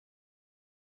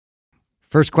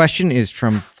First question is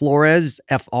from Flores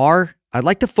FR. I'd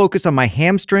like to focus on my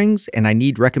hamstrings and I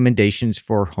need recommendations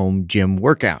for home gym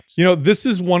workouts. You know, this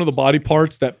is one of the body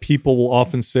parts that people will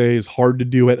often say is hard to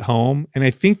do at home. And I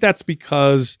think that's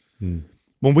because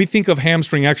when we think of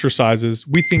hamstring exercises,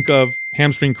 we think of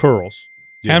hamstring curls,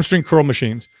 hamstring curl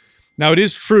machines. Now, it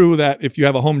is true that if you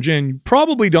have a home gym, you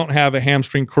probably don't have a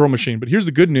hamstring curl machine. But here's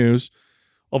the good news.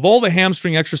 Of all the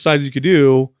hamstring exercises you could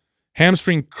do,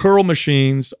 hamstring curl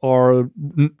machines are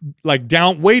like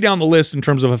way down the list in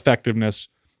terms of effectiveness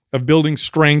of building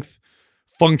strength,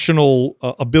 functional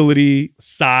ability,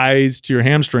 size to your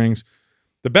hamstrings.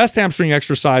 The best hamstring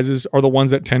exercises are the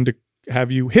ones that tend to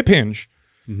have you hip hinge,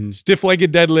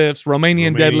 stiff-legged deadlifts,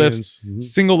 Romanian deadlifts,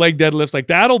 single leg deadlifts. Like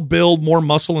that'll build more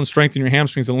muscle and strength in your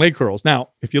hamstrings than leg curls. Now,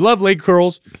 if you love leg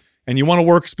curls and you want to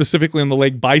work specifically on the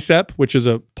leg bicep, which is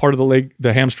a part of the leg,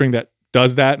 the hamstring that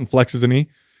does that and flexes the knee,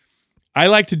 I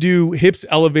like to do hips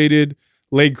elevated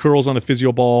leg curls on a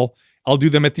physio ball. I'll do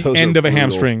them at the end of a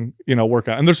hamstring,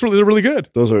 workout, and they're really good.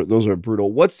 Those are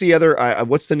brutal. What's the other?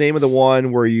 What's the name of the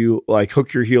one where you like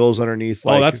hook your heels underneath?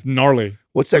 Like, that's gnarly.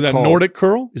 What's that called? Nordic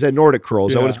curl? Is that Nordic curl?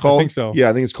 Is that what it's called? I think so. Yeah,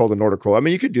 I think it's called a Nordic curl. I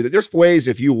mean, you could do that. There's ways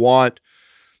if you want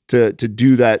to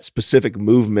do that specific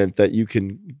movement that you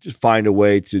can just find a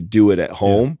way to do it at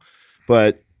home.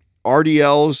 But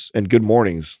RDLs and good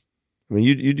mornings. I mean,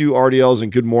 you do RDLs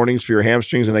and good mornings for your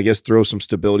hamstrings, and I guess throw some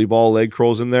stability ball leg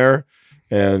curls in there.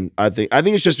 And I think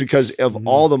it's just because of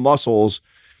all the muscles,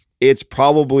 it's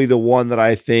probably the one that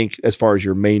I think, as far as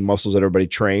your main muscles that everybody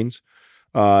trains,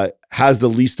 has the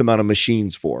least amount of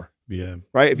machines for. Yeah.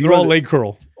 Right? If They're all leg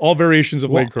curl, all variations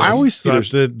of leg curls. I always thought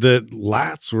that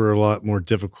lats were a lot more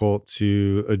difficult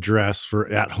to address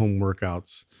for at-home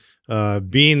workouts.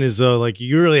 Being as though like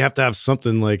you really have to have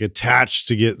something like attached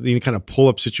to get any kind of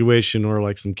pull-up situation or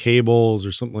like some cables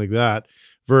or something like that.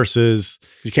 Versus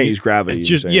you can't use gravity.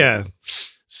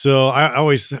 So I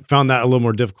always found that a little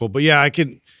more difficult. But yeah,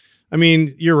 I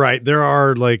mean, you're right. There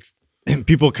are like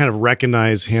people kind of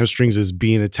recognize hamstrings as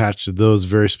being attached to those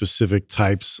very specific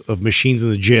types of machines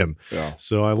in the gym. Yeah.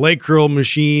 So a leg curl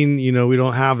machine, we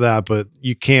don't have that, but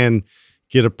you can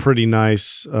get a pretty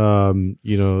nice,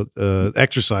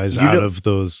 exercise out of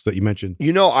those that you mentioned.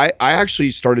 I actually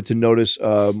started to notice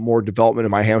more development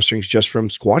in my hamstrings just from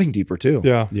squatting deeper too.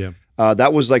 Yeah. Yeah.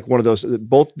 That was like one of those,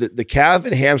 both the calf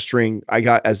and hamstring I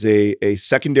got as a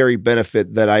secondary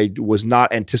benefit that I was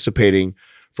not anticipating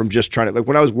from just trying to, like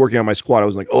when I was working on my squat, I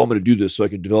was like, oh, I'm going to do this so I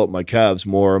could develop my calves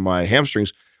more and my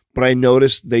hamstrings. But I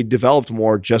noticed they developed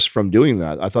more just from doing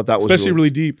that. I thought that was especially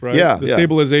really deep, right? Yeah. The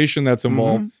stabilization that's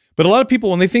involved. But a lot of people,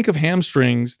 when they think of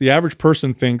hamstrings, the average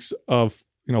person thinks of,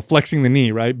 flexing the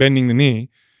knee, right? Bending the knee,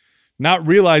 not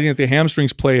realizing that the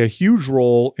hamstrings play a huge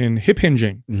role in hip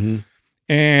hinging.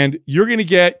 And you're going to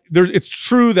get there. It's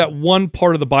true that one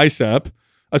part of the bicep,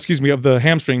 of the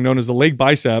hamstring known as the leg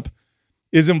bicep,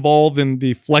 is involved in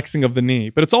the flexing of the knee,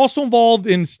 but it's also involved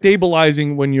in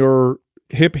stabilizing when you're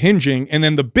hip hinging. And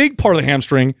then the big part of the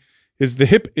hamstring is the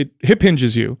hip, it hip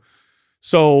hinges you.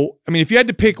 So, I mean, if you had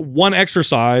to pick one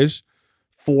exercise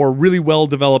for really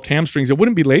well-developed hamstrings, it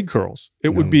wouldn't be leg curls. It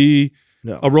would be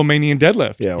a Romanian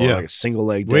deadlift. Yeah, or like a single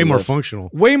leg deadlift. Way more functional.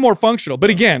 Way more functional.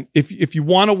 But again, if you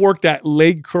want to work that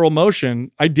leg curl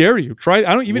motion, I dare you. Try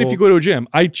it. Even if you go to a gym,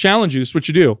 I challenge you. This is what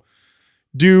you do.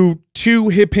 Do 2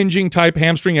 hip hinging type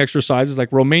hamstring exercises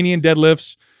like Romanian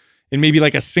deadlifts and maybe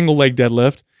like a single leg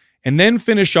deadlift, and then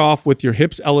finish off with your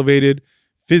hips elevated,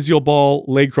 physio ball,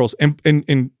 leg curls.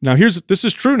 And now this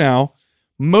is true now.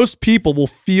 Most people will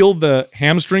feel the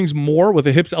hamstrings more with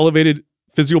a hips elevated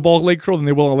physio ball leg curl than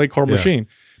they will on a leg curl machine,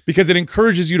 because it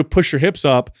encourages you to push your hips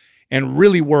up and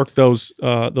really work those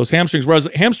hamstrings. Whereas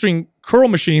hamstring curl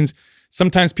machines,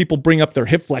 sometimes people bring up their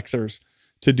hip flexors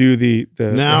to do the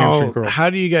hamstring curl. How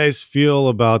do you guys feel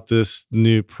about this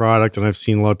new product? And I've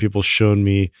seen a lot of people shown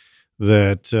me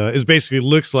that is basically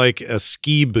looks like a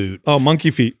ski boot. Oh,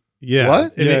 MonkeyFeet. Yeah.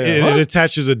 What? It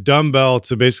attaches a dumbbell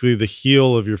to basically the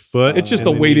heel of your foot. It's just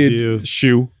a weighted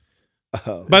shoe.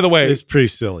 By the way, it's pretty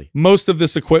silly. Most of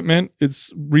this equipment,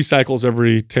 it's recycles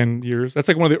every 10 years. That's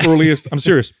like one of the earliest, I'm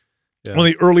serious, one of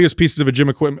the earliest pieces of a gym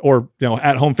equipment or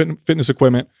at-home fitness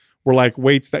equipment were like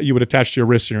weights that you would attach to your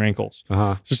wrists and your ankles.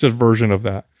 It's just a version of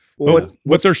that.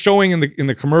 What they're showing in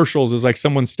the commercials is like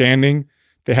someone standing,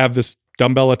 they have this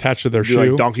dumbbell attached to their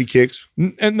shoe. Like donkey kicks?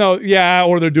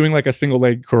 Or they're doing like a single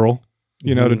leg curl.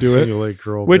 To do it. Single leg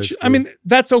curl. Which, basically. I mean,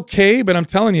 that's okay, but I'm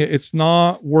telling you, it's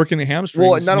not working the hamstrings.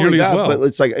 Well, not only that, but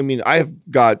it's like, I mean, I've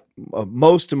got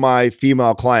most of my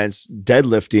female clients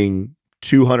deadlifting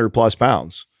 200 plus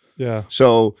pounds. Yeah.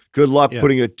 So good luck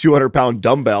putting a 200-pound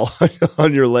dumbbell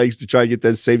on your legs to try and get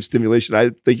that same stimulation. I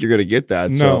think you're going to get that.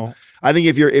 No. So I think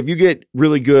if you get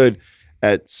really good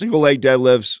at single leg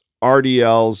deadlifts,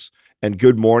 RDLs, and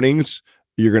good mornings,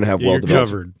 you're going to have well-developed.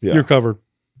 Covered. Yeah. You're covered.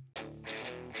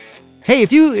 Hey,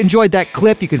 if you enjoyed that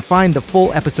clip, you can find the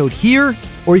full episode here,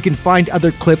 or you can find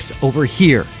other clips over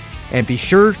here. And be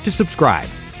sure to subscribe.